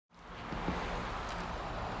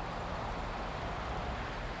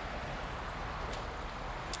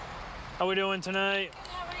How we doing tonight?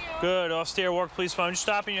 How are you? Good. Austere Work Police Department. Just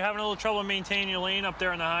stopping. You're having a little trouble maintaining your lane up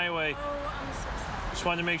there on the highway. Oh, I'm so sorry. Just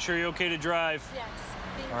wanted to make sure you're okay to drive. Yes,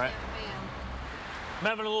 thank All right. you, I am. I'm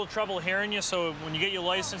having a little trouble hearing you, so when you get your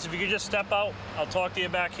license, if you could just step out, I'll talk to you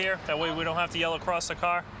back here. That way we don't have to yell across the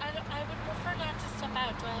car. I would prefer not to step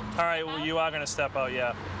out. Do I have to All right, step well, out? you are going to step out,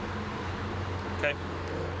 yeah. Okay.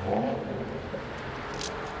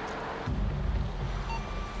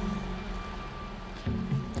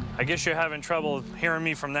 I guess you're having trouble hearing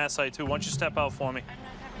me from that side, too. Why don't you step out for me? I'm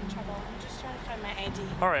not having trouble. I'm just trying to find my ID.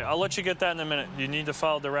 All right, I'll let you get that in a minute. You need to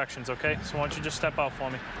follow directions, okay? So why don't you just step out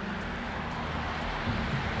for me?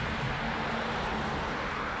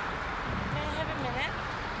 May I have a minute?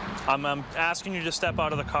 I'm asking you to step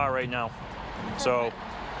out of the car right now. So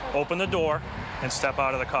open the door and step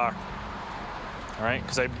out of the car. All right?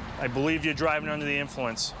 Because I believe you're driving under the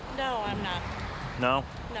influence. No, I'm not. No?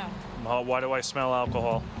 No. Well, why do I smell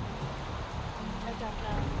alcohol? I don't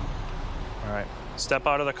know. All right. Step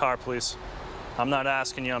out of the car, please. I'm not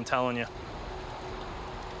asking you, I'm telling you.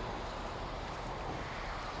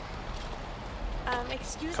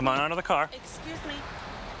 Excuse me. Come on out of the car. Excuse me.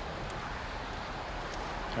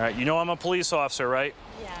 All right, you know I'm a police officer, right?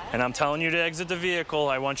 Yes. And I'm telling you to exit the vehicle.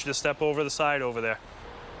 I want you to step over the side over there.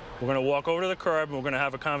 We're gonna walk over to the curb and we're gonna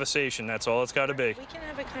have a conversation. That's all it's gotta be. We can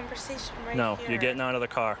have a conversation right No, here. you're getting out of the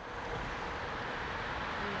car.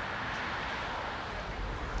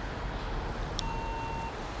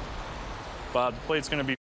 Bob, the plate's gonna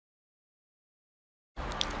be...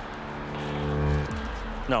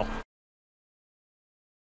 No.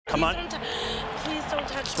 Come on. Please don't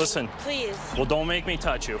touch me. Listen. Please. Well, don't make me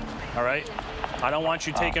touch you, all right? I don't want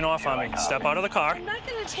you taking off on me. Step out of the car. I'm not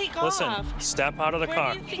going to take Listen, off. step out of the car.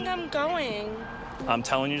 Where do you think I'm going? I'm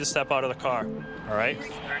telling you to step out of the car, all right?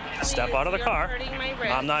 Step out of the You're car. hurting my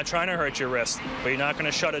wrist. I'm not trying to hurt your wrist, but you're not going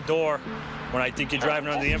to shut a door when I think you're driving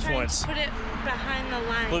under the influence. Put it behind the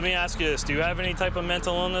line. Let me ask you this. Do you have any type of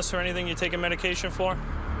mental illness or anything you're taking medication for? No.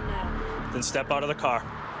 Then step out of the car.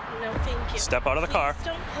 No, thank you. Step out of the car. Please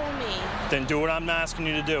don't pull me. Then do what I'm asking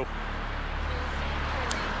you to do.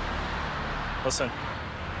 Listen.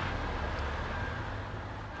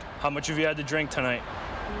 How much have you had to drink tonight?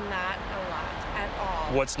 Not a lot at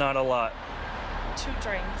all. What's not a lot? 2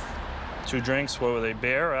 drinks. 2 drinks? What were they,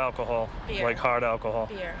 beer or alcohol? Beer. Like hard alcohol?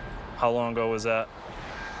 Beer. How long ago was that?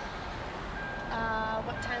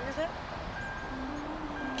 What time is it?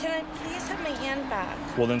 Can I please have my hand back?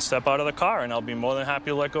 Well, then step out of the car and I'll be more than happy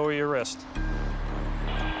to let go of your wrist.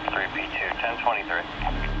 3P2, 1023.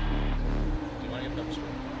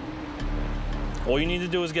 All you need to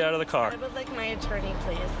do is get out of the car. I would like my attorney,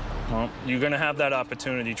 please. Well, you're going to have that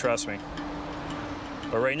opportunity, trust me.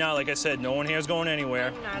 But right now, like I said, no one here is going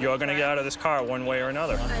anywhere. You're going to get out of this car one way or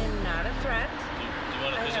another. I am not a threat.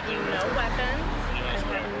 I have no weapons. I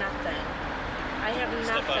have nothing. I have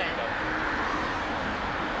nothing.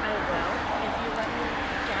 I will, if you let me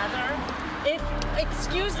gather.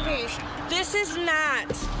 Excuse me, this is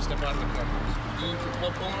not. Step out of the car. You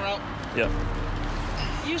pulling her out? Yeah.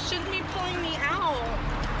 You shouldn't be pulling me out.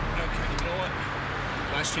 Okay, you know what?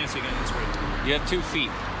 Last chance again this way. You have 2 feet.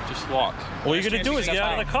 Just walk. All you're going to do is get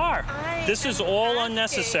out of the car. This is all asking.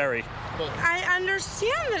 unnecessary. I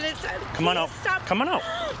understand that it's... Come on out. Stop. Come on out.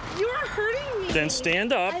 You are hurting me. Then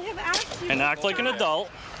stand up I have asked you and to act like an stop. adult.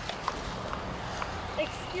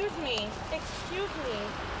 Excuse me. Excuse me.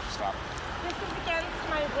 Stop. This is against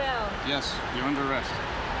my will. Yes, you're under arrest.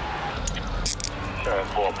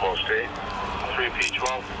 4 post 8,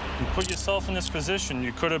 3P12. You put yourself in this position.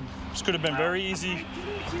 This could have been very easy. I didn't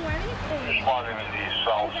do anything. Responding to the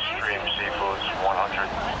South Stream Seafoods 100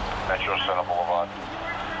 Metro Center Boulevard.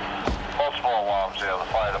 Multiple alarms there. The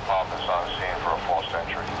fire department's on scene for a forced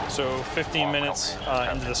entry. So 15 minutes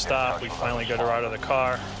into the stop, we finally got her out of the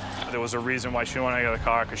car. There was a reason why she wanted out of the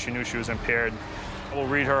car, because she knew she was impaired. We'll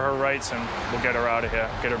read her rights and we'll get her out of here,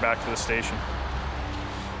 get her back to the station.